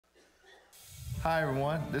Hi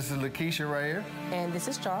everyone, this is Lakeisha right here. And this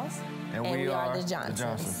is Charles. And we are the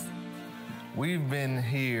Johnsons. We've been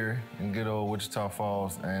here in good old Wichita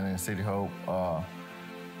Falls and in City Hope.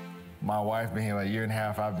 My wife been here a year and a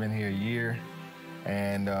half, I've been here a year.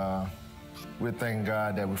 And we're thanking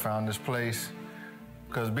God that we found this place.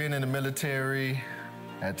 Because being in the military,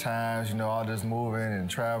 at times, you know, all this moving and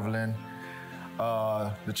traveling,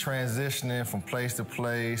 the transitioning from place to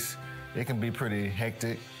place, it can be pretty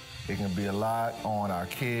hectic. It can be a lot on our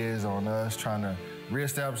kids, on us, trying to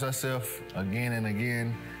reestablish ourselves again and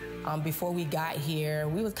again. Before we got here,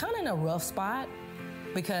 we was kind of in a rough spot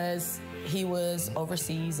because he was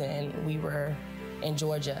overseas and we were in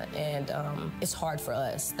Georgia, and it's hard for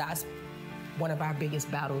us. That's one of our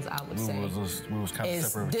biggest battles, I would say. We was kind of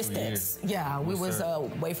separate for distance. 2 years. Yeah, we was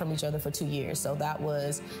away from each other for 2 years. So that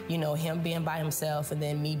was, you know, him being by himself and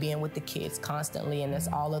then me being with the kids constantly, and that's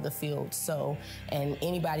all of the fields. So, and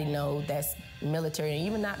anybody know that's military, and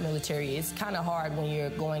even not military, it's kind of hard when you're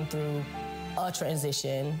going through a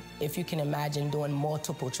transition, if you can imagine doing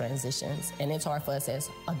multiple transitions. And it's hard for us as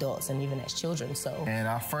adults and even as children, so. And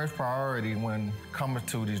our first priority when coming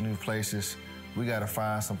to these new places, we got to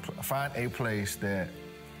find a place that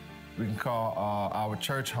we can call our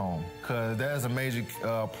church home, because that is a major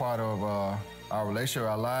part of our relationship,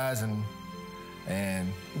 our lives, and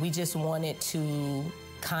we just wanted to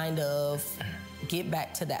kind of get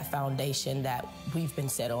back to that foundation that we've been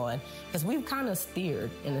set on, because we've kind of steered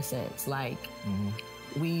in a sense, like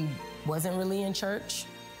we wasn't really in church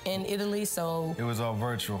in Italy, so it was all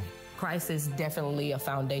virtual. Christ is definitely a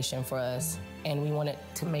foundation for us, and we wanted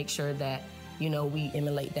to make sure that, you know, we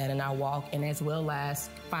emulate that in our walk, and as well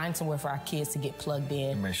as find somewhere for our kids to get plugged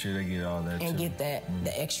in. And make sure they get all that and too. Get that,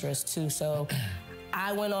 the extras too. So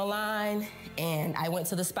I went online and I went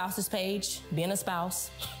to the spouses page, being a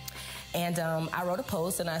spouse, and I wrote a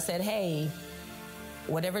post and I said, hey,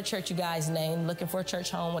 whatever church you guys name, looking for a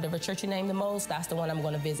church home, whatever church you name the most, that's the one I'm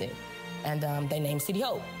gonna visit. And they named City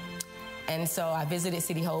Hope. And so I visited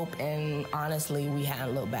City Hope, and honestly, we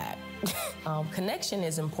hadn't looked back. Connection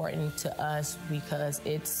is important to us because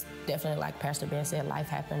it's definitely, like Pastor Ben said, life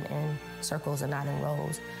happened in circles and not in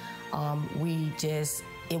rows.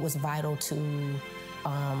 It was vital to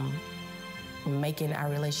making our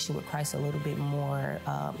relationship with Christ a little bit more,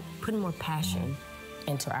 putting more passion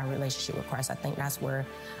into our relationship with Christ. I think that's where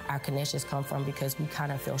our connections come from, because we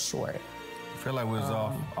kind of fell short. I feel like we was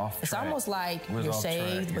off track. It's almost like you're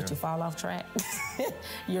saved, but you fall off track.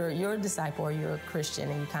 You're a disciple, or you're a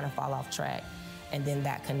Christian, and you kind of fall off track. And then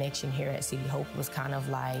that connection here at City Hope was kind of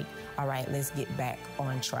like, all right, let's get back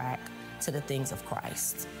on track to the things of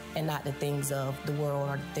Christ and not the things of the world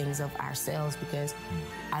or the things of ourselves, because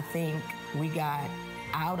I think we got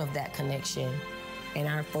out of that connection and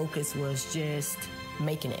our focus was just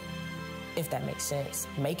making it. If that makes sense,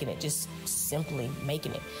 making it, just simply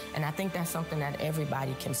making it. And I think that's something that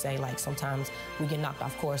everybody can say, like sometimes we get knocked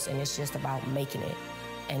off course and it's just about making it.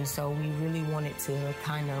 And so we really wanted to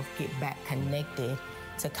kind of get back connected,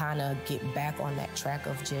 to kind of get back on that track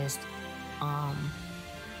of just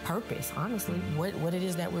purpose, honestly, what it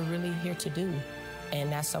is that we're really here to do. And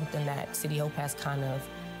that's something that City Hope has kind of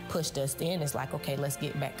pushed us in. It's like, okay, let's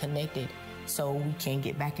get back connected, so we can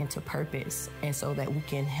get back into purpose, and so that we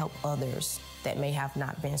can help others that may have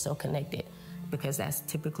not been so connected, because that's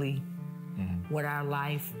typically what our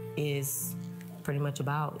life is pretty much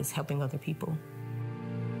about, is helping other people.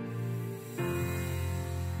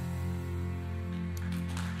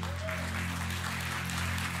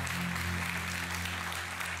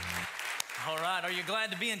 All right, are you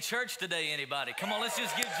glad to be in church today, anybody? Come on, let's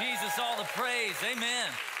just give Jesus all the praise. Amen.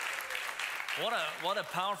 What a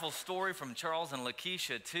powerful story from Charles and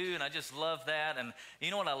Lakeisha too, and I just love that. And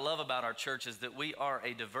you know what I love about our church is that we are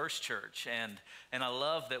a diverse church, and I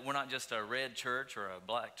love that we're not just a red church or a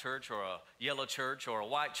black church or a yellow church or a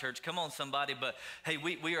white church. Come on, somebody. But hey,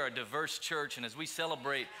 we are a diverse church, and as we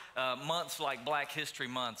celebrate months like Black History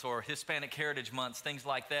Months or Hispanic Heritage Months, things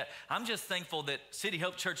like that, I'm just thankful that City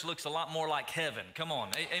Hope Church looks a lot more like heaven. Come on,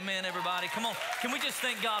 amen, everybody. Come on, can we just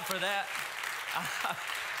thank God for that?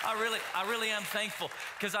 I really am thankful,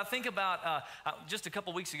 because I think about just a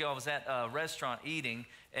couple weeks ago, I was at a restaurant eating,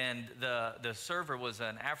 and the server was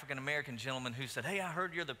an African-American gentleman who said, hey, I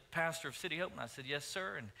heard you're the pastor of City Hope. And I said, yes,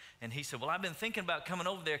 sir. And he said, well, I've been thinking about coming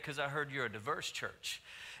over there because I heard you're a diverse church.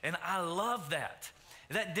 And I love that.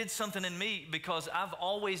 That did something in me, because I've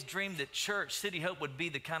always dreamed that church, City Hope, would be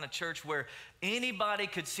the kind of church where anybody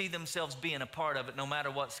could see themselves being a part of it, no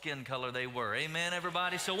matter what skin color they were. Amen,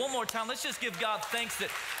 everybody? So one more time, let's just give God thanks that,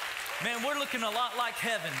 man, we're looking a lot like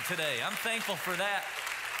heaven today. I'm thankful for that.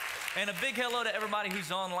 And a big hello to everybody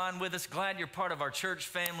who's online with us. Glad you're part of our church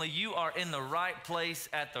family. You are in the right place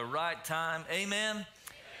at the right time. Amen?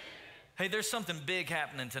 Hey, there's something big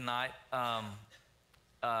happening tonight.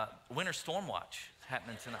 Winter Storm Watch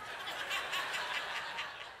happening tonight.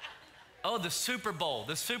 Oh, the Super Bowl.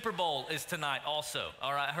 The Super Bowl is tonight also.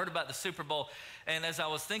 All right, I heard about the Super Bowl. And as I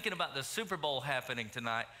was thinking about the Super Bowl happening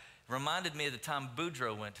tonight, it reminded me of the time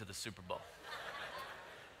Boudreaux went to the Super Bowl.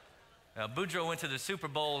 Boudreaux went to the Super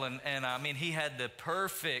Bowl, and I mean, he had the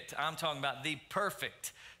perfect, I'm talking about the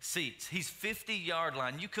perfect seats. He's 50-yard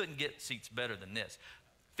line. You couldn't get seats better than this.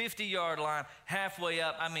 50-yard line, halfway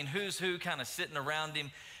up. I mean, who's who kind of sitting around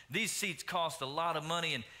him. These seats cost a lot of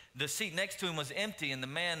money, and the seat next to him was empty, and the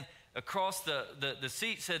man across the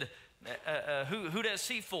seat said, who that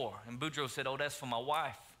seat for? And Boudreaux said, oh, that's for my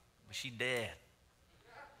wife, but she dead.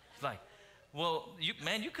 It's like, well, you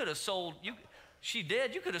could have sold, she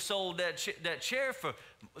dead, you could have sold that chair for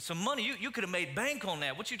some money. You could have made bank on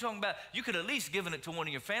that. What you talking about? You could have at least given it to one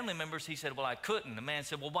of your family members. He said, well, I couldn't. The man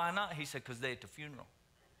said, well, why not? He said, because they at the funeral.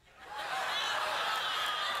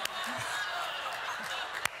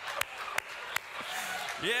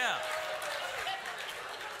 Yeah.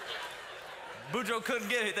 Boudreaux couldn't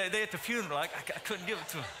get it. They at the funeral. I couldn't give it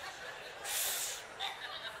to him.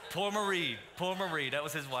 Poor Marie. That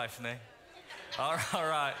was his wife's name. All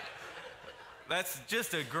right. That's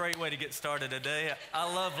just a great way to get started today.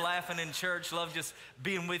 I love laughing in church, love just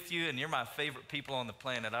being with you, and you're my favorite people on the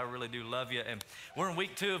planet. I really do love you. And we're in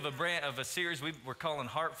week 2 of a series we're calling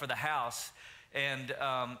Heart for the House. And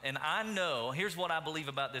I know, here's what I believe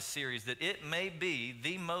about this series, that it may be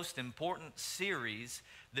the most important series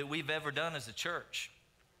that we've ever done as a church.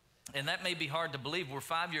 And that may be hard to believe. We're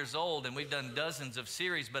 5 years old and we've done dozens of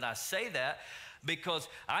series, but I say that because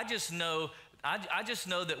I just know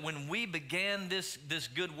that when we began this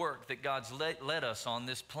good work that God's led us on,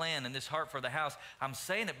 this plan and this Heart for the House, I'm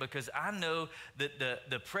saying it because I know that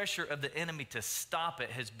the pressure of the enemy to stop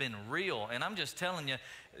it has been real. And I'm just telling you,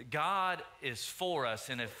 God is for us.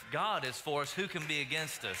 And if God is for us, who can be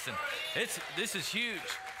against us? And this is huge.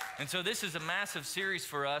 And so this is a massive series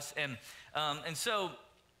for us. And so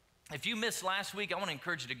if you missed last week, I want to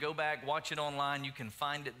encourage you to go back, watch it online. You can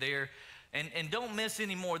find it there. And don't miss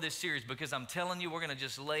any more of this series, because I'm telling you, we're going to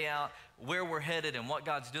just lay out where we're headed and what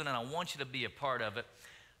God's doing, and I want you to be a part of it.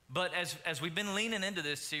 But as we've been leaning into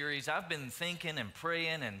this series, I've been thinking and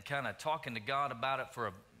praying and kind of talking to God about it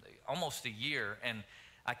for almost a year. And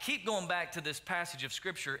I keep going back to this passage of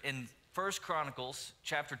Scripture in 1 Chronicles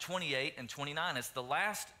chapter 28 and 29. It's the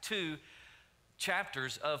last 2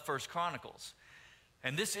 chapters of 1 Chronicles.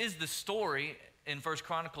 And this is the story in 1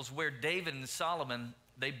 Chronicles where David and Solomon,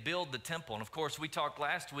 they build the temple. And of course, we talked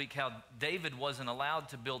last week how David wasn't allowed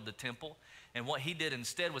to build the temple. And what he did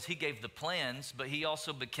instead was he gave the plans, but he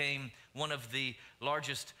also became one of the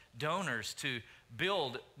largest donors to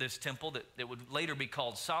build this temple that would later be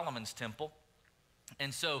called Solomon's Temple.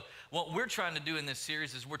 And so what we're trying to do in this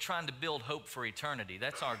series is we're trying to build hope for eternity.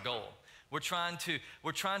 That's our goal. We're trying to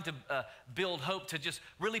build hope to just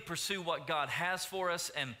really pursue what God has for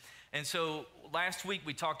us. And so last week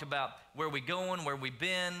we talked about where we're going, where we've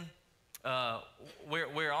been,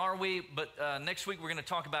 where are we. But next week we're going to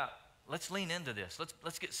talk about, let's lean into this.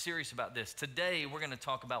 Let's get serious about this. Today we're going to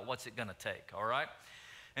talk about what's it going to take, all right?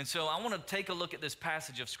 And so I want to take a look at this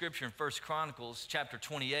passage of Scripture in 1 Chronicles chapter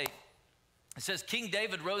 28. It says, King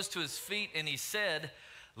David rose to his feet and he said,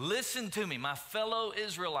 listen to me, my fellow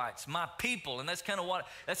Israelites, my people. And that's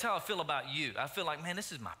how I feel about you. I feel like, man,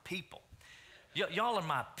 this is my people. Y'all are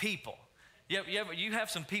my people. You have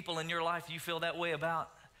some people in your life you feel that way about?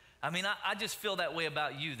 I mean, I just feel that way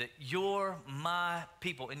about you, that you're my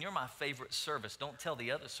people. And you're my favorite service. Don't tell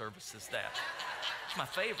the other services that. It's my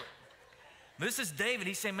favorite. This is David.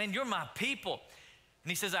 He's saying, man, you're my people. And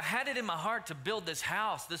he says, I had it in my heart to build this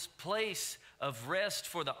house, this place of rest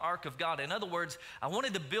for the ark of God. In other words, I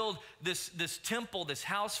wanted to build this temple, this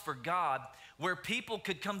house for God, where people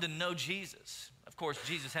could come to know Jesus. Of course,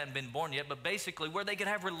 Jesus hadn't been born yet, but basically where they could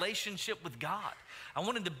have relationship with God. I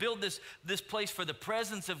wanted to build this place for the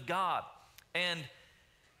presence of God. And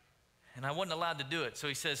I wasn't allowed to do it. So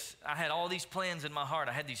he says, I had all these plans in my heart.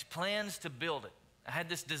 I had these plans to build it. I had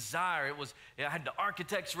this desire. I had the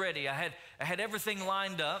architects ready. I had everything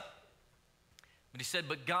lined up. But he said,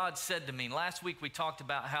 but God said to me, last week we talked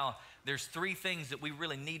about how there's 3 things that we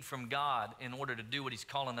really need from God in order to do what he's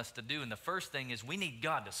calling us to do. And the first thing is we need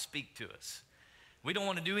God to speak to us. We don't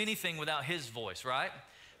want to do anything without his voice, right?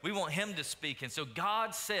 We want him to speak. And so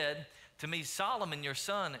God said to me, Solomon, your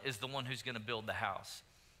son, is the one who's going to build the house.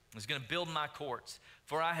 He's going to build my courts.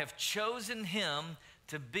 For I have chosen him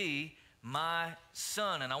to be my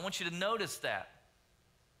son. And I want you to notice that.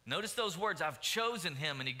 Notice those words, I've chosen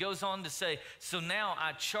him. And he goes on to say, so now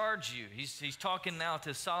I charge you. He's talking now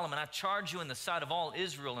to Solomon. I charge you in the sight of all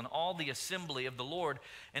Israel and all the assembly of the Lord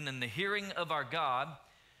and in the hearing of our God,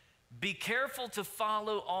 be careful to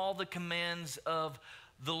follow all the commands of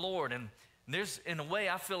the Lord. And there's, in a way,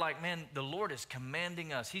 I feel like, man, the Lord is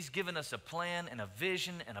commanding us. He's given us a plan and a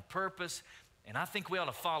vision and a purpose. And I think we ought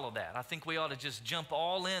to follow that. I think we ought to just jump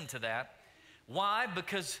all into that. Why?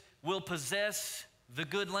 Because we'll possess the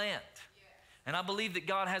good land. And I believe that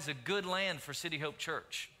God has a good land for City Hope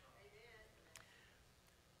Church.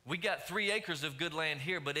 We got 3 acres of good land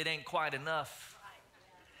here, but it ain't quite enough.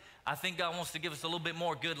 I think God wants to give us a little bit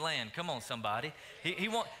more good land. Come on, somebody. He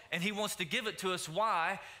wants to give it to us.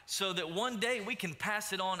 Why? So that one day we can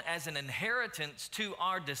pass it on as an inheritance to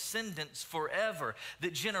our descendants forever.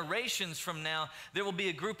 That generations from now, there will be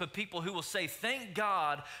a group of people who will say, thank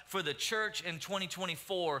God for the church in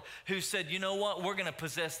 2024 who said, you know what, we're going to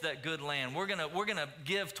possess that good land. We're going to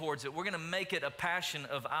give towards it. We're going to make it a passion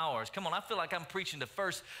of ours. Come on, I feel like I'm preaching to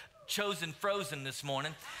First Chosen Frozen this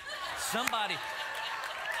morning. Somebody...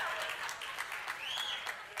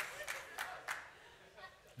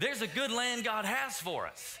 There's a good land God has for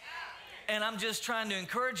us. And I'm just trying to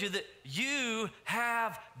encourage you that you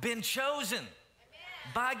have been chosen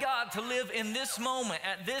by God to live in this moment,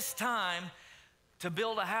 at this time, to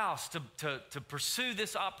build a house, to pursue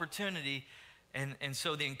this opportunity. And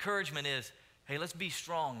so the encouragement is, hey, let's be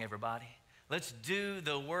strong, everybody. Let's do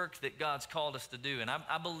the work that God's called us to do. And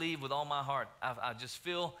I believe with all my heart, I just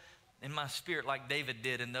feel in my spirit like David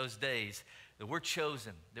did in those days, that we're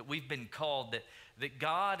chosen, that we've been called, that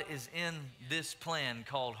God is in this plan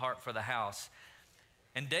called Heart for the House.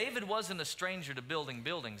 And David wasn't a stranger to building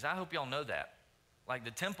buildings. I hope y'all know that. Like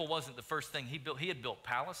the temple wasn't the first thing he built. He had built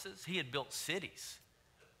palaces. He had built cities.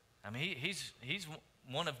 I mean, he's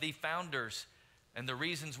one of the founders and the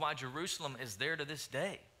reasons why Jerusalem is there to this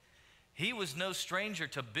day. He was no stranger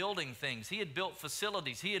to building things. He had built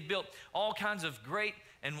facilities. He had built all kinds of great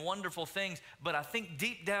and wonderful things. But I think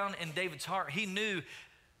deep down in David's heart, he knew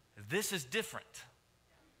this is different.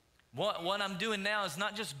 What I'm doing now is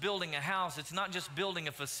not just building a house. It's not just building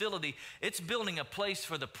a facility. It's building a place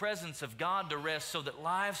for the presence of God to rest so that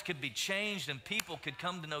lives could be changed and people could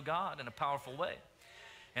come to know God in a powerful way.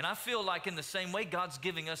 And I feel like in the same way, God's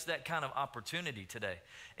giving us that kind of opportunity today.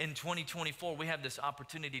 In 2024, we have this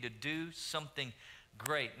opportunity to do something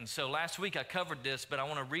great. And so last week I covered this, but I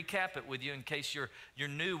want to recap it with you in case you're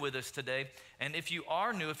new with us today. And if you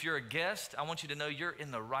are new, if you're a guest, I want you to know you're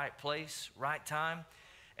in the right place, right time.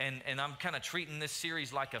 And I'm kind of treating this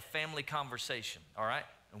series like a family conversation, all right?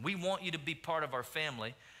 And we want you to be part of our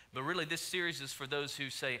family, but really this series is for those who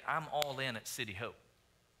say, I'm all in at City Hope.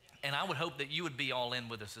 And I would hope that you would be all in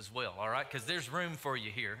with us as well, all right? Because there's room for you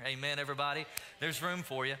here. Amen, everybody? There's room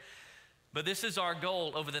for you. But this is our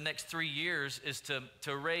goal over the next 3 years, is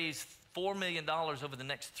to raise $4 million over the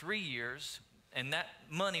next 3 years. And that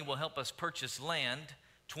money will help us purchase land,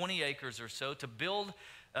 20 acres or so, to build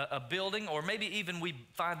a building, or maybe even we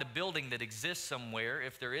find a building that exists somewhere,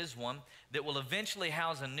 if there is one, that will eventually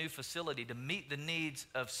house a new facility to meet the needs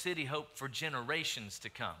of City Hope for generations to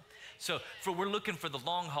come. So we're looking for the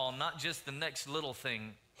long haul, not just the next little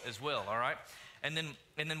thing as well, all right? And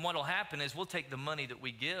then what will happen is we'll take the money that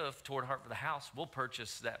we give toward Heart for the House, we'll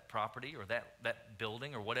purchase that property or that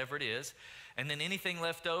building or whatever it is, and then anything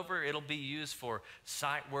left over, it'll be used for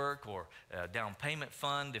site work or down payment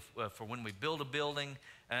fund for when we build a building,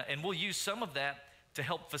 and we'll use some of that to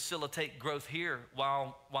help facilitate growth here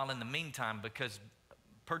while in the meantime, because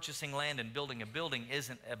purchasing land and building a building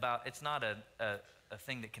it's not a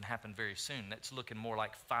thing that can happen very soon. That's looking more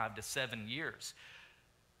like 5 to 7 years.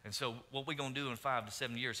 And so what we gonna do in 5 to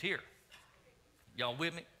 7 years here? Y'all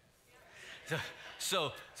with me?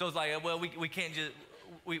 So it's like, well, we can't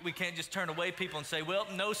just turn away people and say, well,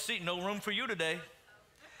 no seat, no room for you today.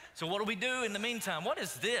 So what do we do in the meantime? What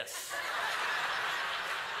is this?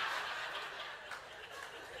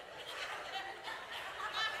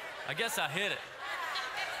 I guess I hit it.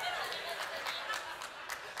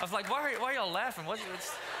 I was like, why are y'all laughing?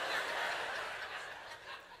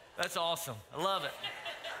 That's awesome. I love it.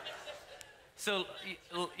 So,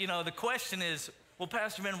 you know, the question is, well,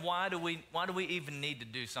 Pastor Ben, why do we even need to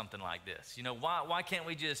do something like this? You know, why can't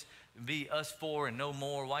we just be us four and no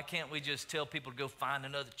more? Why can't we just tell people to go find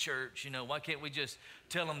another church? You know, why can't we just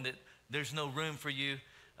tell them that there's no room for you?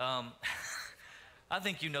 I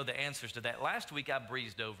think you know the answers to that. Last week I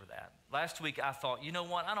breezed over that. Last week I thought, you know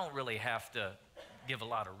what? I don't really have to give a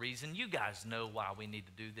lot of reason. You guys know why we need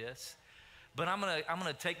to do this. But I'm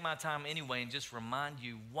gonna take my time anyway and just remind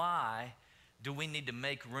you, why do we need to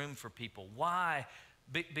make room for people? Why?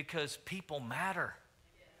 Because people matter.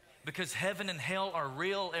 Because heaven and hell are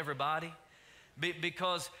real, everybody.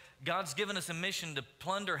 Because God's given us a mission to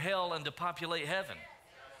plunder hell and to populate heaven.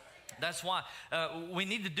 That's why we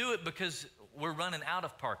need to do it, because we're running out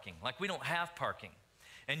of parking. Like, we don't have parking.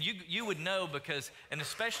 And you would know, because, and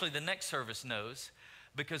especially the next service knows,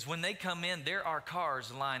 because when they come in, there are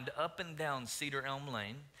cars lined up and down Cedar Elm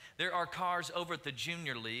Lane. There are cars over at the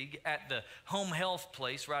Junior League, at the home health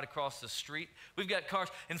place right across the street. We've got cars.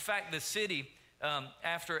 In fact, the city,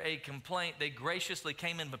 after a complaint, they graciously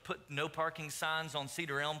came in but put no parking signs on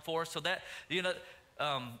Cedar Elm for us. So that, you know,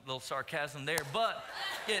 little sarcasm there, but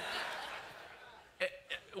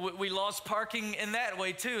we lost parking in that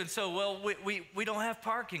way too. And so, well, we don't have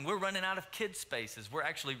parking. We're running out of kids spaces. We're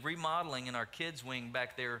actually remodeling in our kids wing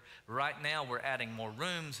back there right now. We're adding more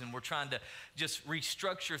rooms, and we're trying to just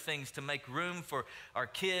restructure things to make room for our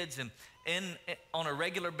kids. And on a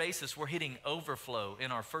regular basis, we're hitting overflow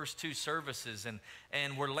in our first 2 services,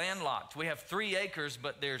 and we're landlocked. We have 3 acres,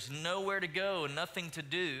 but there's nowhere to go and nothing to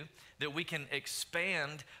do that we can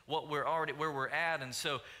expand what we're already where we're at. And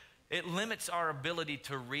so it limits our ability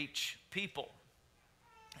to reach people.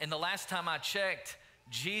 And the last time I checked,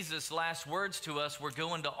 Jesus' last words to us were,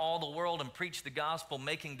 "Go into all the world and preach the gospel,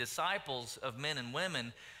 making disciples of men and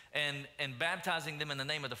women, and baptizing them in the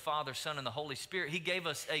name of the Father, Son, and the Holy Spirit." He gave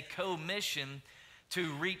us a co-mission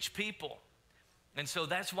to reach people. And so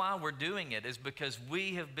that's why we're doing it, is because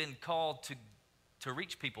we have been called to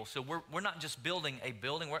reach people. So we're not just building a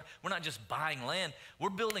building. We're not just buying land.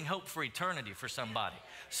 We're building hope for eternity for somebody.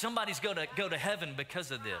 Somebody's going to go to heaven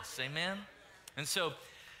because of this. Amen? And so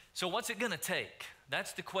what's it going to take?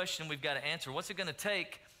 That's the question we've got to answer. What's it going to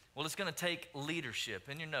take? Well, it's going to take leadership.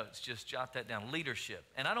 In your notes, just jot that down, leadership.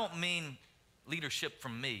 And I don't mean leadership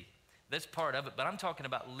from me. That's part of it. But I'm talking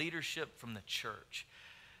about leadership from the church.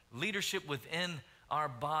 Leadership within our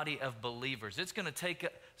body of believers. It's going to take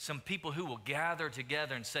some people who will gather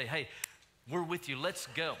together and say, "Hey, we're with you. Let's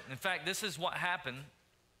go." In fact, this is what happened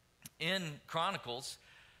in Chronicles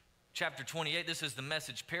chapter 28. This is the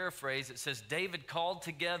Message paraphrase. It says, David called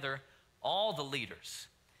together all the leaders.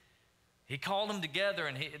 He called them together,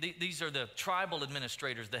 and these are the tribal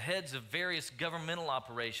administrators, the heads of various governmental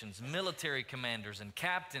operations, military commanders and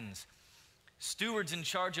captains, stewards in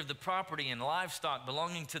charge of the property and livestock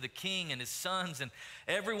belonging to the king and his sons, and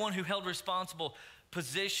everyone who held responsible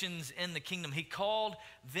positions in the kingdom. He called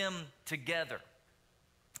them together.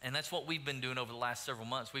 And that's what we've been doing over the last several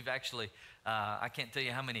months. We've actually, I can't tell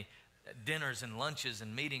you how many dinners and lunches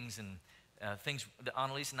and meetings and things that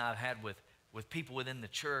Annalise and I have had with people within the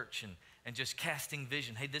church, and just casting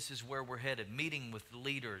vision. Hey, this is where we're headed. Meeting with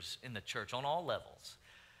leaders in the church on all levels.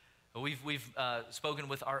 We've spoken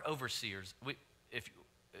with our overseers.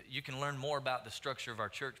 You can learn more about the structure of our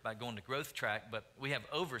church by going to Growth Track, but we have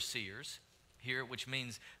overseers here, which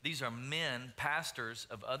means these are men, pastors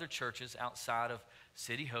of other churches outside of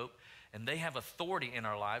City Hope, and they have authority in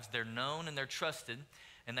our lives. They're known and they're trusted,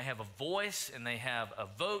 and they have a voice, and they have a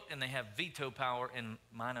vote, and they have veto power in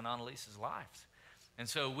mine and Annalise's lives. And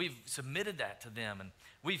so we've submitted that to them, and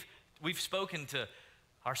we've spoken to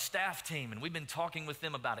our staff team, and we've been talking with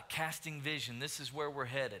them about it, casting vision. This is where we're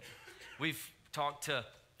headed. We've talked to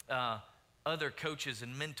other coaches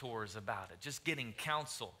and mentors about it, just getting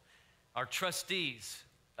counsel. Our trustees,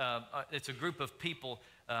 it's a group of people,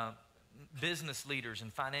 business leaders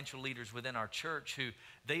and financial leaders within our church who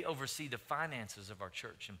they oversee the finances of our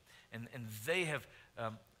church. And they have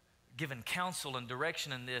given counsel and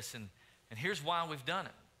direction in this. And here's why we've done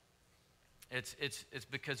it. It's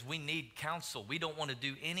because we need counsel. We don't want to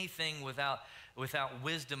do anything without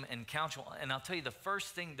wisdom and counsel. And I'll tell you, the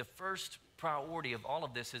first priority of all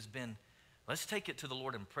of this has been, let's take it to the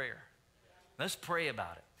Lord in prayer. Let's pray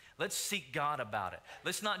about it. Let's seek God about it.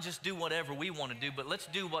 Let's not just do whatever we want to do, but let's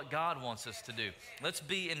do what God wants us to do. Let's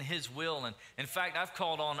be in His will. And in fact, I've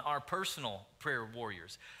called on our personal prayer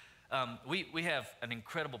warriors. We have an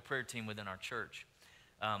incredible prayer team within our church.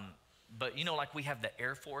 But you know, like we have the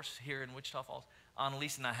Air Force here in Wichita Falls.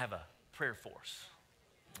 Annalise and I have a prayer force.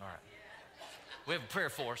 All right. We have a prayer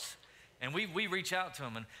force, and we reach out to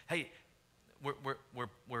them and, hey,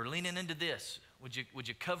 we're leaning into this. Would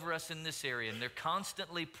you cover us in this area? And they're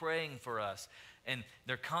constantly praying for us, and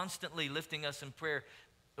they're constantly lifting us in prayer.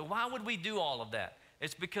 Why would we do all of that?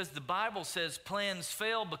 It's because the Bible says plans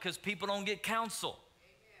fail because people don't get counsel.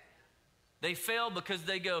 They fail because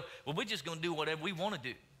they go, well, we're just going to do whatever we want to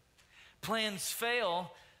do. Plans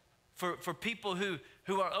fail for people who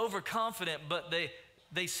are overconfident, but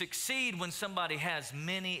they succeed when somebody has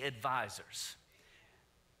many advisors.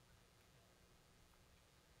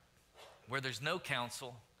 Where there's no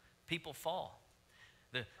counsel, people fall.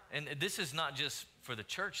 And this is not just for the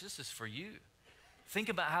church, this is for you. Think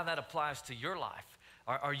about how that applies to your life.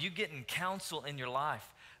 Are you getting counsel in your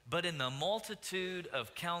life? But in the multitude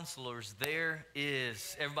of counselors, there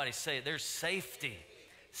is, everybody say it, there's safety.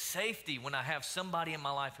 Safety when I have somebody in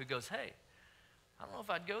my life who goes, hey, I don't know if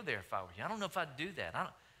I'd go there if I were you. I don't know if I'd do that.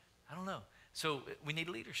 I don't know. So we need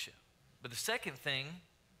leadership. But the second thing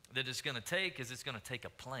that it's going to take is it's going to take a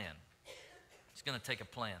plan. It's going to take a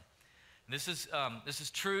plan. And this is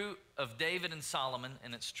true of David and Solomon,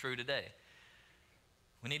 and it's true today.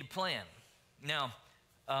 We need a plan. Now,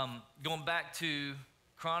 going back to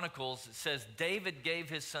Chronicles, it says David gave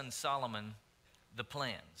his son Solomon the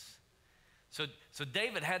plans. So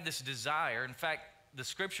David had this desire. In fact, the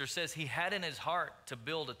scripture says he had in his heart to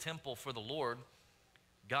build a temple for the Lord.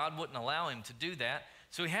 God wouldn't allow him to do that.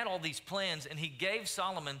 So he had all these plans, and he gave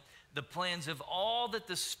Solomon the plans of all that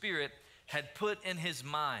the Spirit had put in his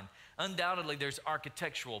mind. Undoubtedly, there's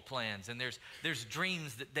architectural plans, and there's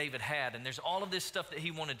dreams that David had, and there's all of this stuff that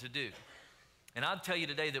he wanted to do. And I'll tell you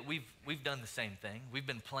today that we've done the same thing. We've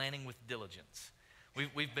been planning with diligence.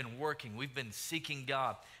 We've been working. We've been seeking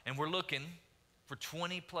God. And we're looking for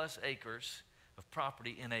 20 plus acres of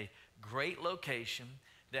property in a great location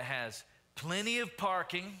that has plenty of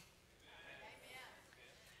parking,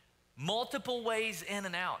 multiple ways in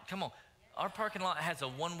and out. Come on. Our parking lot has a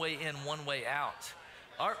one-way in, one-way out.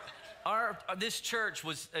 This church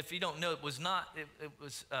was, if you don't know, it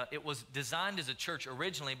was designed as a church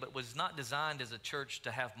originally, but was not designed as a church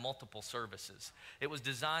to have multiple services. It was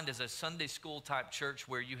designed as a Sunday school type church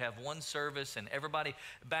where you have one service, and everybody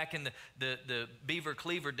back in the Beaver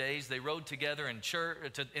Cleaver days, they rode together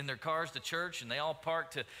in their cars to church, and they all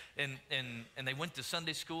parked and they went to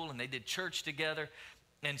Sunday school, and they did church together.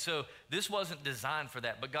 And so this wasn't designed for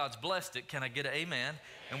that, but God's blessed it. Can I get an amen?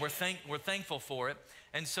 And we're thankful for it.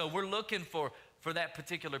 And so we're looking for that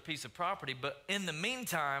particular piece of property. But in the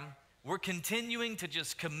meantime, we're continuing to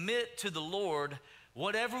just commit to the Lord.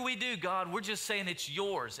 Whatever we do, God, we're just saying it's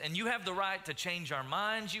yours. And you have the right to change our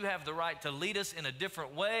minds. You have the right to lead us in a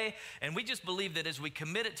different way. And we just believe that as we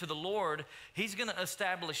commit it to the Lord, He's going to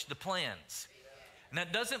establish the plans. And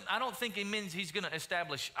I don't think it means He's going to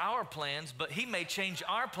establish our plans, but He may change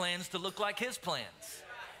our plans to look like His plans,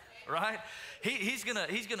 right? He's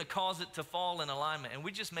gonna cause it to fall in alignment. And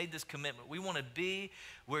we just made this commitment. We want to be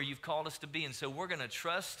where You've called us to be. And so we're going to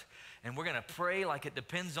trust and we're going to pray like it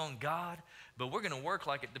depends on God, but we're going to work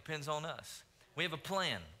like it depends on us. We have a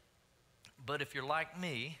plan. But if you're like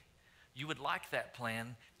me, you would like that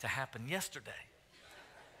plan to happen yesterday.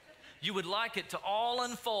 You would like it to all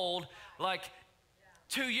unfold like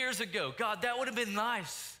 2 years ago. God, that would have been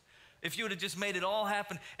nice if you would have just made it all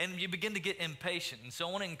happen. And you begin to get impatient. And so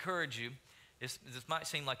I want to encourage you. This might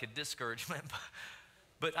seem like a discouragement,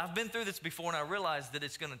 but I've been through this before, and I realized that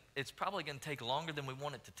it's probably going to take longer than we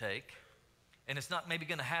want it to take. And it's not maybe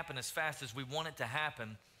going to happen as fast as we want it to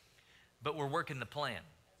happen, but we're working the plan.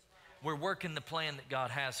 We're working the plan that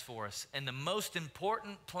God has for us. And the most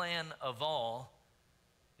important plan of all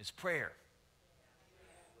is prayer.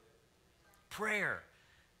 Prayer.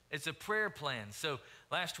 It's a prayer plan. So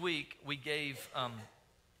last week we gave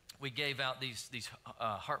out these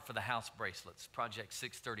Heart for the House bracelets, Project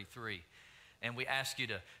 633, and we asked you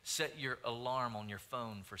to set your alarm on your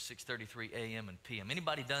phone for 6:33 a.m. and p.m.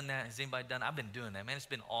 Anybody done that? Has anybody done? I've been doing that, man. It's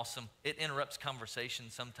been awesome. It interrupts conversation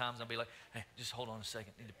sometimes. I'll be like, hey, just hold on a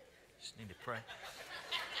second. Just need to pray.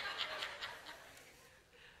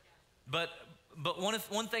 But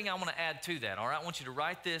one thing I want to add to that, all right? I want you to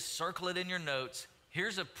write this, circle it in your notes.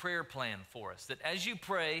 Here's a prayer plan for us, that as you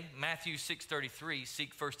pray, Matthew 6:33,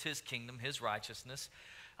 seek first His kingdom, His righteousness.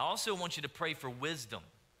 I also want you to pray for wisdom.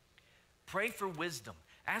 Pray for wisdom.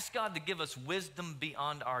 Ask God to give us wisdom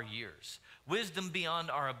beyond our years, wisdom beyond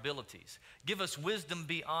our abilities. Give us wisdom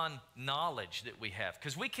beyond knowledge that we have,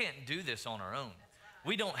 because we can't do this on our own.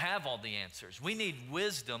 We don't have all the answers. We need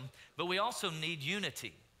wisdom, but we also need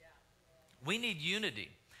unity. We need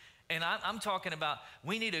unity. And I'm talking about,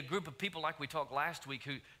 we need a group of people like we talked last week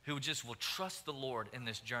who just will trust the Lord in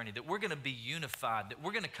this journey, that we're going to be unified, that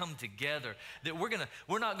we're going to come together, that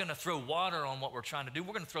we're not going to throw water on what we're trying to do.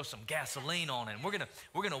 We're going to throw some gasoline on it, and we're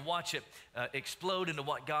going to watch it explode into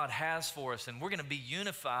what God has for us, and we're going to be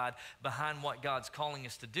unified behind what God's calling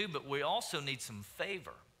us to do. But we also need some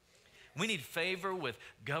favor. We need favor with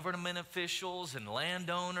government officials and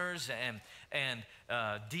landowners and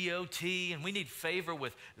DOT, and we need favor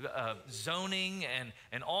with zoning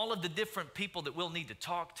and all of the different people that we'll need to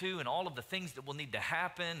talk to and all of the things that will need to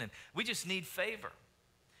happen, and we just need favor.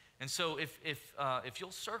 And so if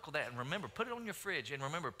you'll circle that and remember, put it on your fridge, and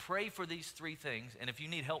remember, pray for these 3 things, and if you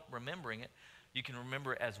need help remembering it, you can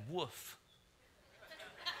remember it as woof.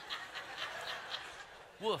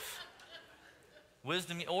 Woof.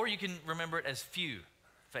 Wisdom, or you can remember it as few.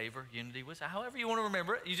 Favor, unity, wisdom. However you want to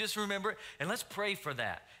remember it, you just remember it. And let's pray for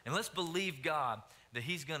that. And let's believe God that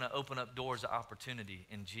he's going to open up doors of opportunity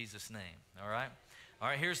in Jesus' name. All right? All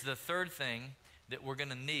right, here's the 3rd thing that we're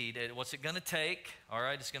going to need. What's it going to take? All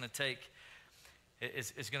right, it's going to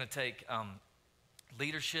take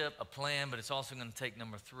leadership, a plan, but it's also going to take,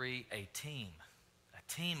 number 3, a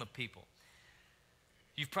team of people.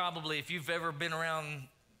 You've probably, if you've ever been around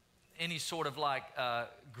any sort of like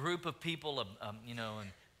group of people, you know, and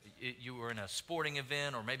you were in a sporting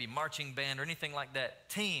event or maybe marching band or anything like that,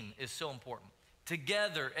 team is so important.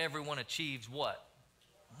 Together, everyone achieves what?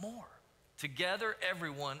 More. Together,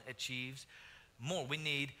 everyone achieves more. We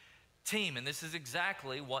need team, and this is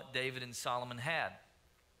exactly what David and Solomon had.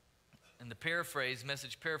 In the paraphrase,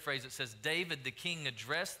 message paraphrase, it says, David the king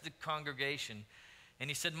addressed the congregation, and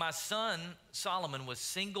he said, my son Solomon was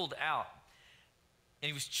singled out, and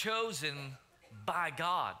he was chosen by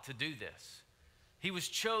God to do this. He was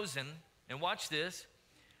chosen, and watch this,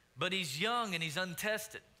 but he's young and he's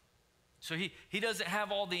untested. So he doesn't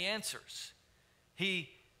have all the answers. He's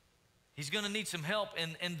going to need some help,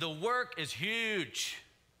 and the work is huge.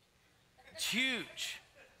 It's huge.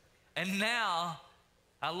 And now,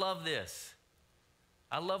 I love this.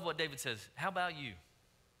 I love what David says. How about you?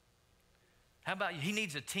 How about you? He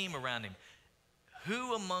needs a team around him.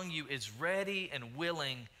 Who among you is ready and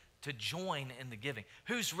willing to join in the giving?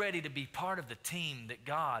 Who's ready to be part of the team that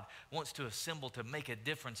God wants to assemble to make a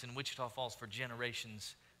difference in Wichita Falls for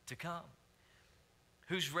generations to come?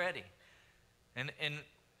 Who's ready? And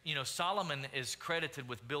you know, Solomon is credited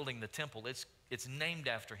with building the temple. It's named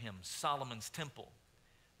after him, Solomon's temple.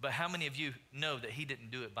 But how many of you know that he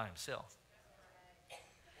didn't do it by himself?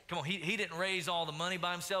 Come on, he didn't raise all the money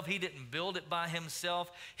by himself. He didn't build it by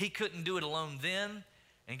himself. He couldn't do it alone then.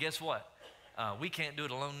 And guess what? We can't do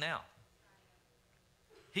it alone now.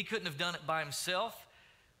 He couldn't have done it by himself.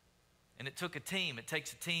 And it took a team. It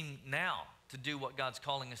takes a team now to do what God's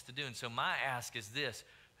calling us to do. And so my ask is this: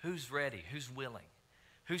 who's ready? Who's willing?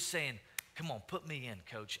 Who's saying, come on, put me in,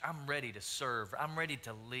 coach. I'm ready to serve. I'm ready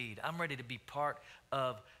to lead. I'm ready to be part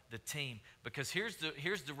of the team. Because here's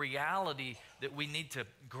the reality that we need to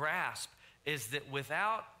grasp, is that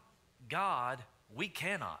without God, we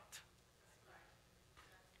cannot.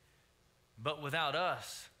 But without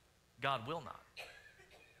us, God will not.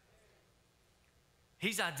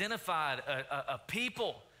 He's identified a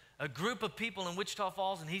people, a group of people in Wichita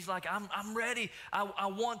Falls, and he's like, I'm ready. I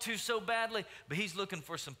want to so badly. But he's looking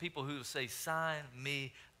for some people who will say, sign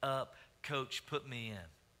me up, coach, put me in.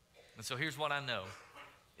 And so here's what I know.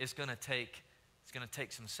 It's going to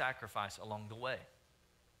take some sacrifice along the way.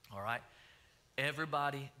 All right?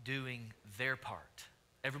 Everybody doing their part.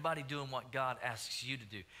 Everybody doing what God asks you to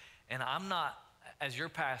do. And I'm not, as your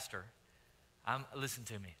pastor, listen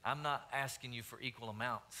to me. I'm not asking you for equal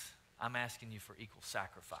amounts. I'm asking you for equal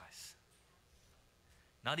sacrifice.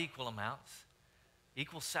 Not equal amounts,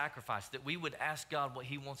 equal sacrifice, that we would ask God what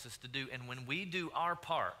he wants us to do. And when we do our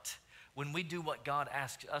part, when we do what God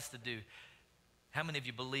asks us to do, how many of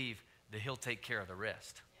you believe that he'll take care of the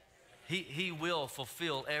rest? He will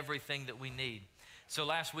fulfill everything that we need. So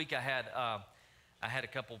last week I had a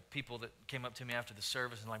couple people that came up to me after the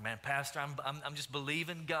service and like, man, Pastor, I'm just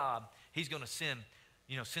believing God. He's going to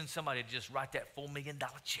send somebody to just write that $4 million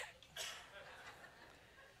check.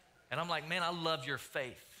 And I'm like, man, I love your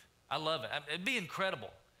faith. I love it. It'd be incredible.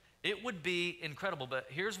 It would be incredible. But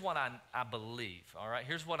here's what I believe, all right?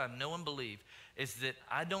 Here's what I know and believe, is that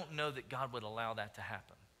I don't know that God would allow that to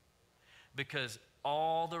happen, because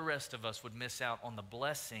all the rest of us would miss out on the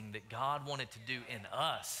blessing that God wanted to do in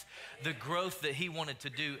us, the growth that he wanted to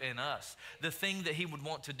do in us, the thing that he would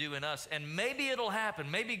want to do in us. And maybe it'll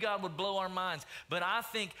happen. Maybe God would blow our minds. But I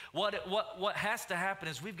think what has to happen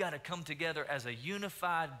is we've got to come together as a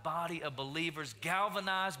unified body of believers,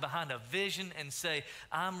 galvanized behind a vision, and say,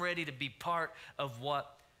 I'm ready to be part of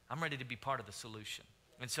the solution.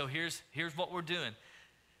 And so here's what we're doing.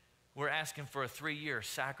 We're asking for a 3-year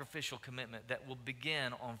sacrificial commitment that will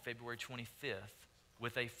begin on February 25th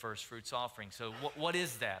with a first fruits offering. So what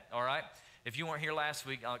is that, all right? If you weren't here last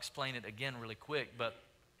week, I'll explain it again really quick. But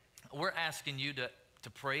we're asking you to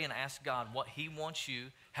pray and ask God what he wants you,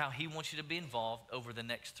 how he wants you to be involved over the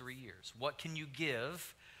next 3 years. What can you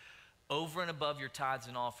give over and above your tithes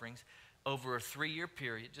and offerings over a 3-year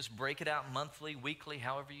period. Just break it out monthly, weekly,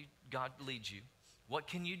 however God leads you. What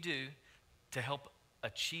can you do to help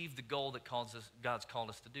achieve the goal that God's called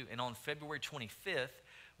us to do? And on February 25th,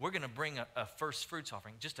 we're going to bring a first fruits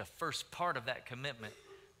offering, just a first part of that commitment,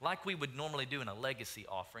 like we would normally do in a legacy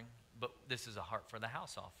offering, but this is a Heart for the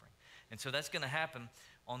House offering. And so that's going to happen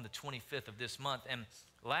on the 25th of this month. And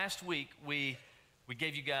last week, we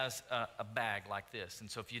gave you guys a bag like this. And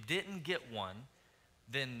so if you didn't get one,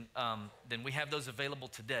 then we have those available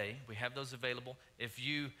today. We have those available. If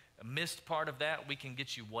you missed part of that, we can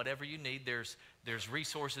get you whatever you need. There's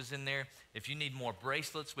resources in there. If you need more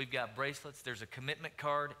bracelets, we've got bracelets. There's a commitment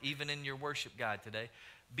card, even in your worship guide today.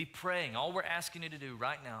 Be praying. All we're asking you to do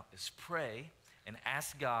right now is pray and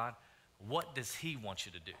ask God, what does He want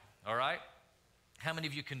you to do? All right? How many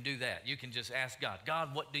of you can do that? You can just ask God,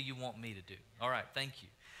 God, what do you want me to do? All right, thank you.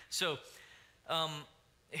 So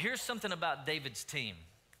here's something about David's team.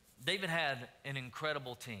 David had an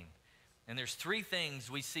incredible team. And there's 3 things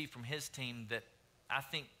we see from his team that I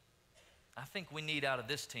think we need out of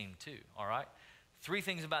this team too, all right? 3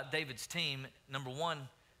 things about David's team. Number 1,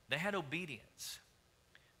 they had obedience.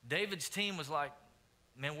 David's team was like,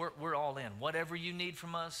 man, we're all in. Whatever you need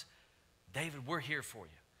from us, David, we're here for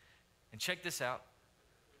you. And check this out.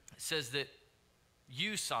 It says that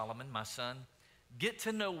you, Solomon, my son, get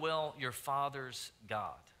to know well your father's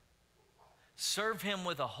God. Serve him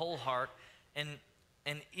with a whole heart and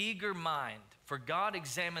an eager mind, for God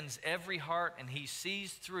examines every heart and He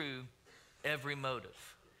sees through every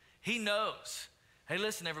motive. He knows. Hey,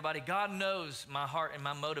 listen, everybody, God knows my heart and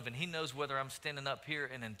my motive, and He knows whether I'm standing up here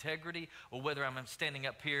in integrity or whether I'm standing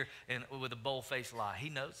up here with a bold-faced lie. He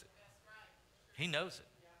knows it. He knows it.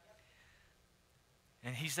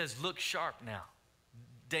 And He says, look sharp now.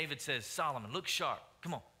 David says, Solomon, look sharp.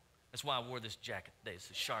 Come on. That's why I wore this jacket today. It's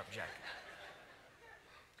a sharp jacket.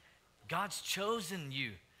 God's chosen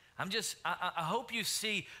you. I hope you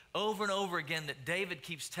see over and over again that David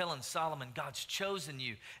keeps telling Solomon, God's chosen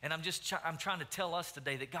you. And I'm trying to tell us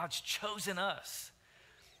today that God's chosen us.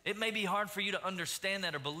 It may be hard for you to understand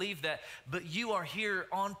that or believe that, but you are here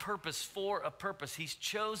on purpose for a purpose. He's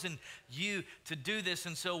chosen you to do this.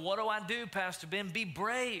 And so what do I do, Pastor Ben? Be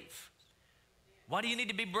brave. Why do you need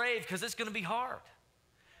to be brave? Because it's going to be hard.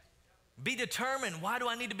 Be determined. Why do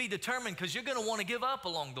I need to be determined? Because you're going to want to give up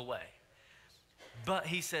along the way. But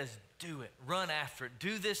He says, do it. Run after it.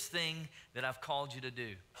 Do this thing that I've called you to do.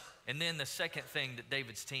 And then the second thing that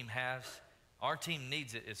David's team has, our team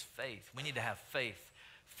needs it, is faith. We need to have faith.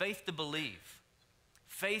 Faith to believe.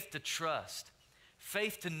 Faith to trust.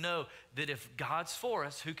 Faith to know that if God's for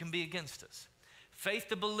us, who can be against us? Faith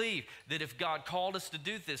to believe that if God called us to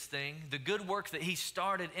do this thing, the good work that He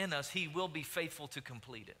started in us, He will be faithful to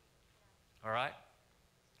complete it. All right?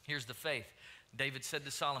 Here's the faith. David said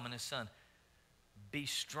to Solomon, his son, be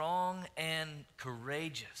strong and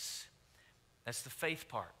courageous. That's the faith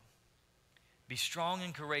part. Be strong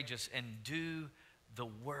and courageous and do the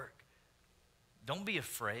work. Don't be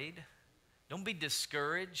afraid. Don't be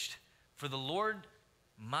discouraged. For the Lord,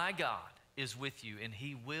 my God, is with you, and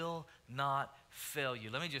He will not fail you.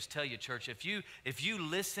 Let me just tell you, church, if you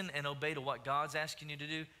listen and obey to what God's asking you to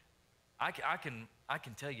do, I can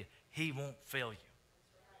tell you, He won't fail you.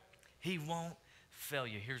 He won't fail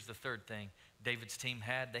you. Here's the third thing David's team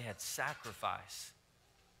had. They had sacrifice.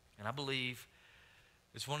 And I believe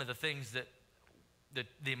it's one of the things that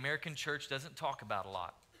the American church doesn't talk about a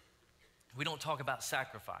lot. We don't talk about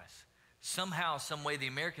sacrifice. Somehow, some way, the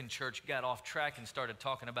American church got off track and started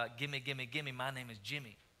talking about gimme, gimme, gimme, my name is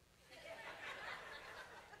Jimmy.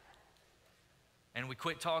 And we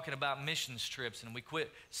quit talking about missions trips, and we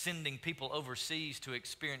quit sending people overseas to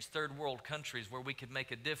experience third world countries where we could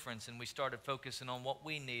make a difference, and we started focusing on what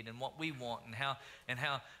we need and what we want and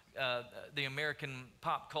how the American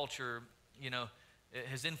pop culture,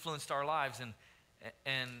 has influenced our lives.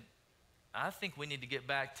 And I think we need to get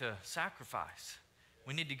back to sacrifice.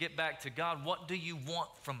 We need to get back to God, what do you want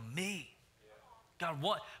from me? God,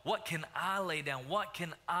 what can I lay down? What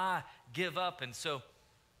can I give up? And so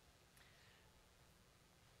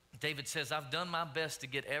David says, I've done my best to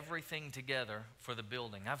get everything together for the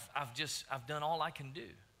building. I've done all I can do.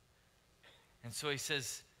 And so he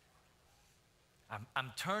says,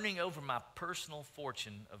 I'm turning over my personal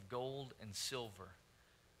fortune of gold and silver.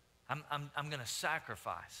 I'm going to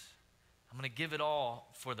sacrifice. I'm going to give it all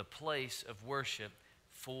for the place of worship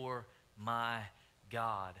for my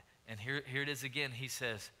God. And here it is again. He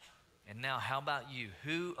says, and now how about you?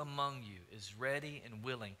 Who among you is ready and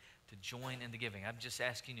willing to join in the giving? I'm just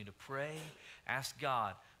asking you to pray. Ask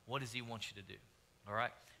God, what does He want you to do? All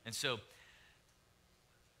right? And so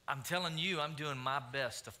I'm telling you, I'm doing my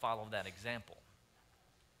best to follow that example.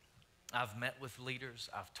 I've met with leaders.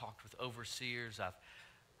 I've talked with overseers.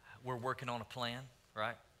 We're working on a plan,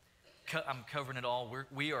 right? I'm covering it all.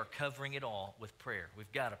 We are covering it all with prayer.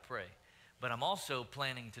 We've got to pray. But I'm also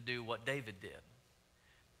planning to do what David did.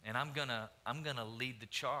 And I'm gonna lead the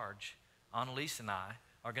charge. Annalise and I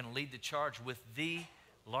are gonna lead the charge with the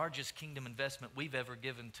largest kingdom investment we've ever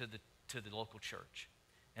given to the local church.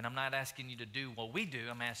 And I'm not asking you to do what we do.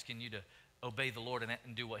 I'm asking you to obey the Lord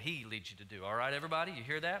and do what He leads you to do. All right, everybody? You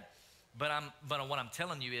hear that? But what I'm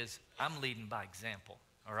telling you is I'm leading by example.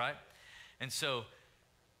 All right? And so,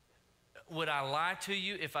 would I lie to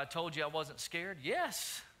you if I told you I wasn't scared?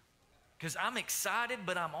 Yes. Because I'm excited,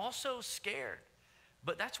 but I'm also scared.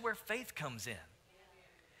 But that's where faith comes in.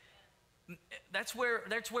 That's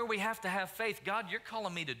where we have to have faith. God, you're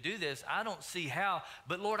calling me to do this. I don't see how,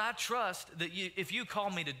 but Lord, I trust that if you call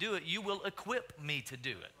me to do it, you will equip me to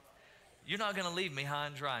do it. You're not going to leave me high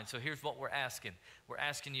and dry. And so here's what we're asking. We're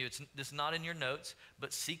asking you, this is not in your notes,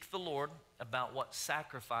 but seek the Lord about what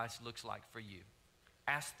sacrifice looks like for you.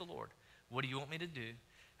 Ask the Lord, what do you want me to do?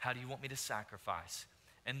 How do you want me to sacrifice?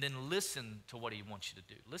 And then listen to what He wants you to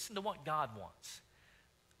do. Listen to what God wants.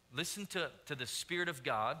 Listen to the Spirit of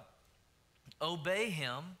God. Obey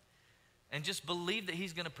Him and just believe that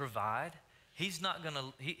He's going to provide. He's going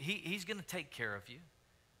to take care of you.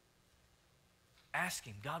 Ask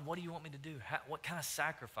Him, God, what do you want me to do? What kind of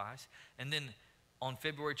sacrifice? And then on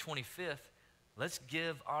February 25th, let's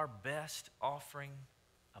give our best offering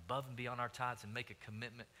above and beyond our tithes and make a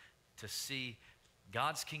commitment to see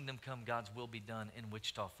God's kingdom come, God's will be done in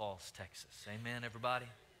Wichita Falls, Texas. Amen, everybody?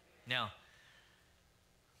 Now,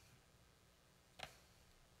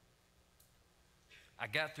 I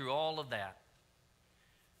got through all of that,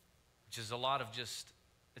 which is it's a lot of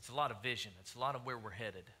vision. It's a lot of where we're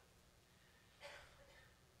headed.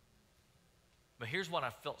 But here's what I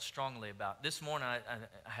felt strongly about. This morning, I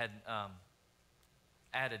had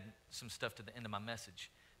added some stuff to the end of my message.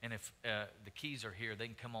 And if the keys are here, they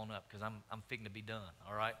can come on up because I'm fixing to be done,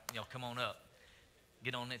 all right? Y'all come on up.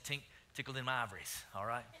 Get on it, tickle them ivories, all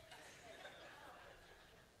right?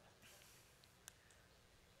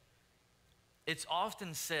 It's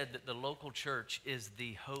often said that the local church is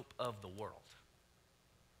the hope of the world.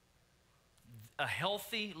 A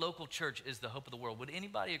healthy local church is the hope of the world. Would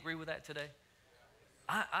anybody agree with that today?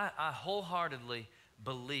 I wholeheartedly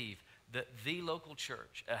believe that the local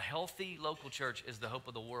church, a healthy local church, is the hope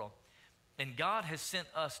of the world. And God has sent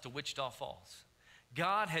us to Wichita Falls.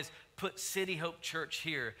 God has put City Hope Church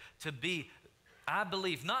here to be, I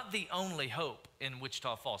believe, not the only hope in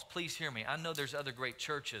Wichita Falls. Please hear me. I know there's other great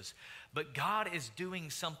churches, but God is doing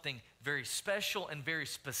something very special and very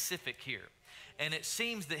specific here. And it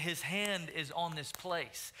seems that His hand is on this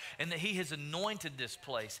place, and that He has anointed this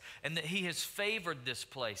place, and that He has favored this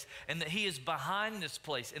place, and that He is behind this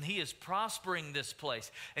place, and He is prospering this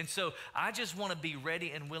place. And so I just want to be ready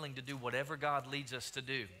and willing to do whatever God leads us to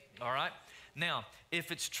do, all right? Now,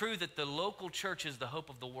 if it's true that the local church is the hope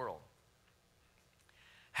of the world,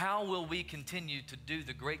 how will we continue to do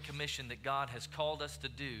the great commission that God has called us to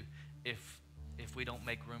do if we don't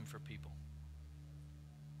make room for people?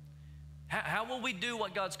 How will we do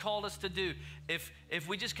what God's called us to do if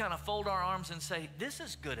we just kind of fold our arms and say, this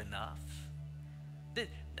is good enough?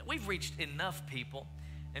 We've reached enough people.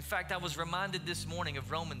 In fact, I was reminded this morning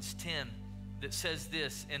of Romans 10 that says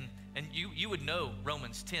this, and you would know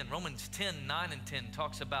Romans 10. Romans 10, 9 and 10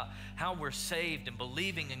 talks about how we're saved and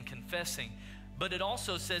believing and confessing. But it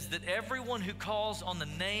also says that everyone who calls on the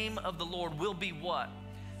name of the Lord will be what?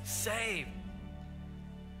 Saved.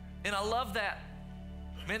 And I love that.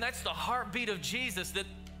 Man, that's the heartbeat of Jesus, that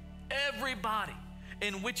everybody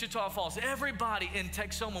in Wichita Falls, everybody in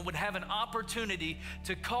Texoma would have an opportunity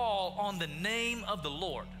to call on the name of the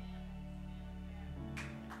Lord.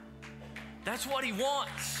 That's what He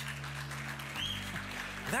wants.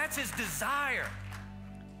 That's His desire.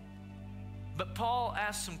 But Paul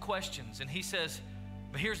asks some questions, and he says,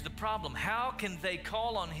 but here's the problem. How can they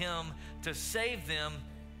call on Him to save them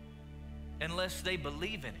unless they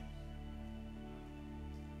believe in Him?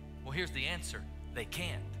 Well, here's the answer. They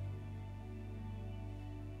can't.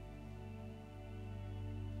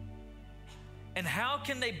 And how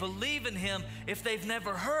can they believe in Him if they've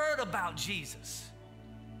never heard about Jesus?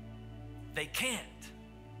 They can't.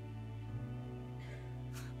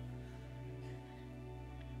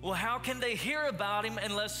 Well, how can they hear about Him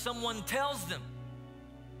unless someone tells them?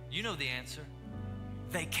 You know the answer.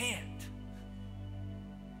 They can't.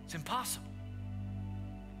 It's impossible.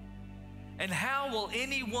 And how will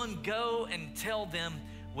anyone go and tell them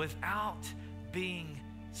without being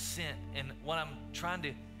sent? And what I'm trying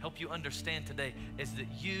to help you understand today is that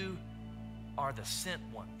you are the sent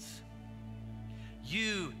ones.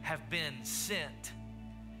 You have been sent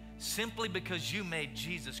simply because you made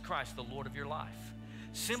Jesus Christ the Lord of your life.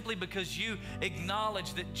 Simply because you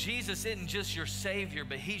acknowledge that Jesus isn't just your Savior,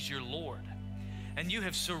 but He's your Lord. And you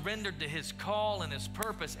have surrendered to His call and His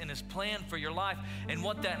purpose and His plan for your life. And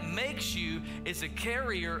what that makes you is a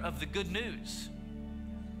carrier of the good news.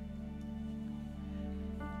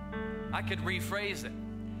 I could rephrase it.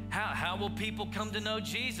 How will people come to know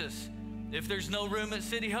Jesus if there's no room at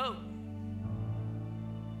City Hope?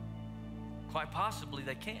 Quite possibly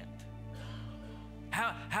they can't.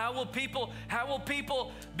 How will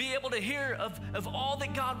people be able to hear of all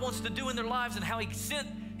that God wants to do in their lives and how He sent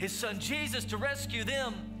His Son Jesus to rescue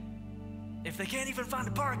them if they can't even find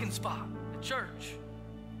a parking spot at church?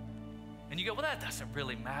 And you go, well, that doesn't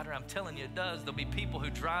really matter. I'm telling you it does. There'll be people who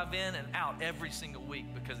drive in and out every single week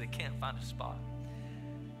because they can't find a spot.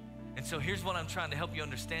 And so here's what I'm trying to help you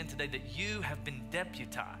understand today, that you have been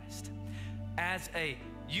deputized as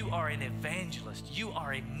you are an evangelist. You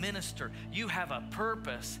are a minister. You have a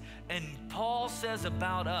purpose. And Paul says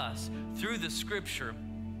about us through the scripture,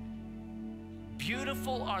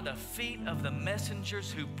 beautiful are the feet of the messengers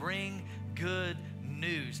who bring good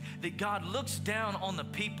news. That God looks down on the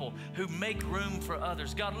people who make room for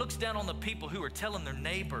others. God looks down on the people who are telling their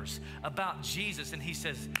neighbors about Jesus, and He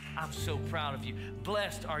says, I'm so proud of you.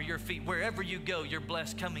 Blessed are your feet. Wherever you go, you're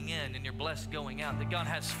blessed coming in and you're blessed going out. That God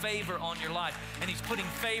has favor on your life, and He's putting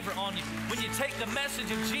favor on you. When you take the message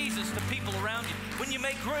of Jesus to people around you, when you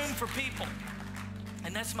make room for people.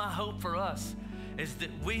 And that's my hope for us, is that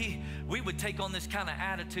we would take on this kind of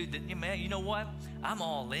attitude that, man, you know what? I'm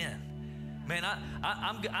all in. Man,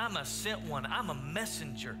 I'm a sent one. I'm a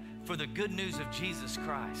messenger for the good news of Jesus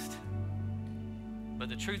Christ. But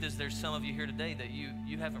the truth is, there's some of you here today that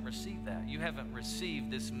you haven't received that. You haven't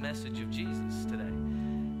received this message of Jesus today.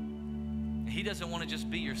 He doesn't want to just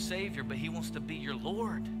be your Savior, but He wants to be your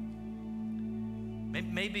Lord.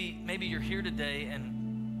 Maybe you're here today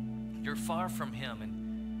and you're far from Him,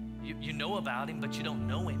 and you know about Him, but you don't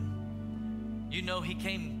know Him. You know He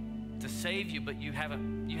came to save you, but you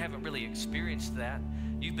haven't really experienced that.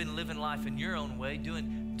 You've been living life in your own way,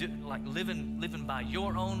 living by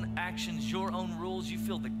your own actions, your own rules. You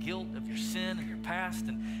feel the guilt of your sin and your past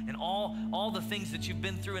and all the things that you've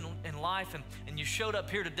been through in life, and you showed up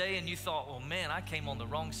here today and you thought, well, man, I came on the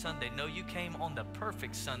wrong Sunday. No, you came on the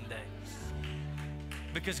perfect Sunday,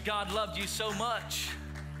 because God loved you so much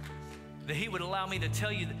that He would allow me to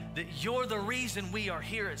tell you that you're the reason we are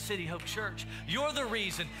here at City Hope Church. You're the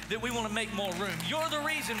reason that we want to make more room. You're the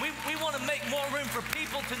reason we want to make more room for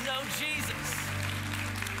people to know Jesus.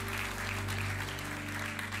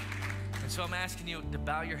 And so I'm asking you to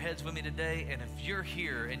bow your heads with me today. And if you're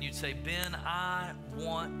here and you'd say, Ben, I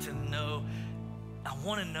want to know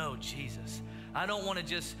Jesus. I don't want to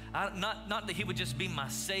just, not that He would just be my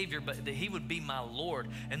Savior, but that He would be my Lord.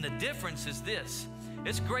 And the difference is this.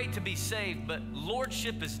 It's great to be saved, but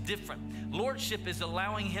lordship is different. Lordship is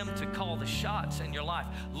allowing Him to call the shots in your life.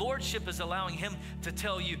 Lordship is allowing Him to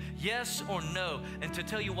tell you yes or no, and to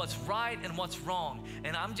tell you what's right and what's wrong.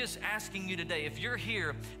 And I'm just asking you today, if you're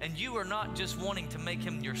here and you are not just wanting to make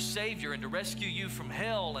Him your Savior and to rescue you from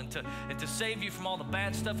hell and to save you from all the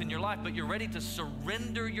bad stuff in your life, but you're ready to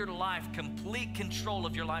surrender your life, complete control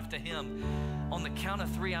of your life to Him, on the count of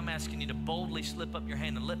 3, I'm asking you to boldly slip up your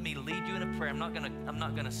hand and let me lead you in a prayer. I'm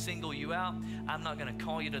not gonna single you out. I'm not gonna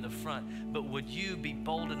call you to the front. But would you be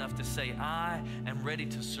bold enough to say, I am ready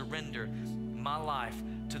to surrender my life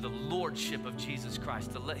to the lordship of Jesus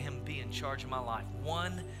Christ, to let Him be in charge of my life?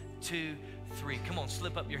 1, 2, 3. Come on,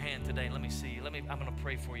 slip up your hand today. Let me see you. I'm gonna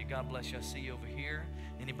pray for you. God bless you. I see you over here.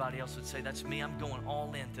 Anybody else would say, that's me. I'm going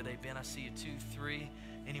all in today, Ben. I see you. 2, 3.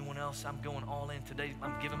 Anyone else? I'm going all in today.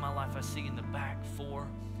 I'm giving my life. I see you in the back. 4.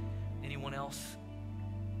 Anyone else?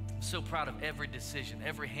 I'm so proud of every decision,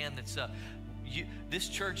 every hand that's up. This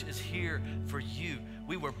church is here for you.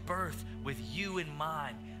 We were birthed with you in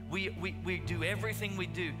mind. We do everything we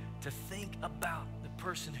do to think about the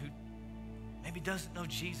person who maybe doesn't know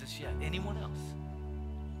Jesus yet. Anyone else?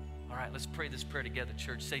 All right, let's pray this prayer together,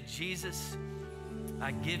 church. Say, Jesus,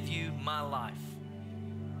 I give you my life.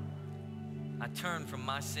 I turn from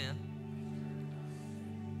my sin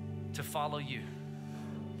to follow you.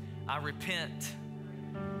 I repent.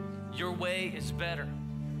 Your way is better.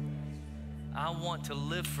 I want to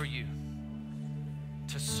live for you,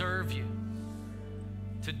 to serve you,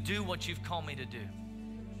 to do what you've called me to do.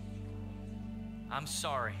 I'm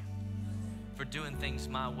sorry for doing things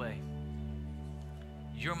my way.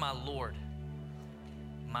 You're my Lord,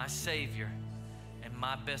 my Savior, and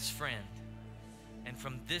my best friend. And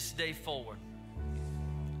from this day forward,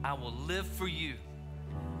 I will live for you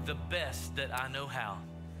the best that I know how.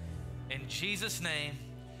 In Jesus' name,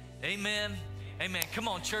 amen. Amen. Come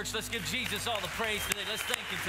on, church. Let's give Jesus all the praise today. Let's thank him today.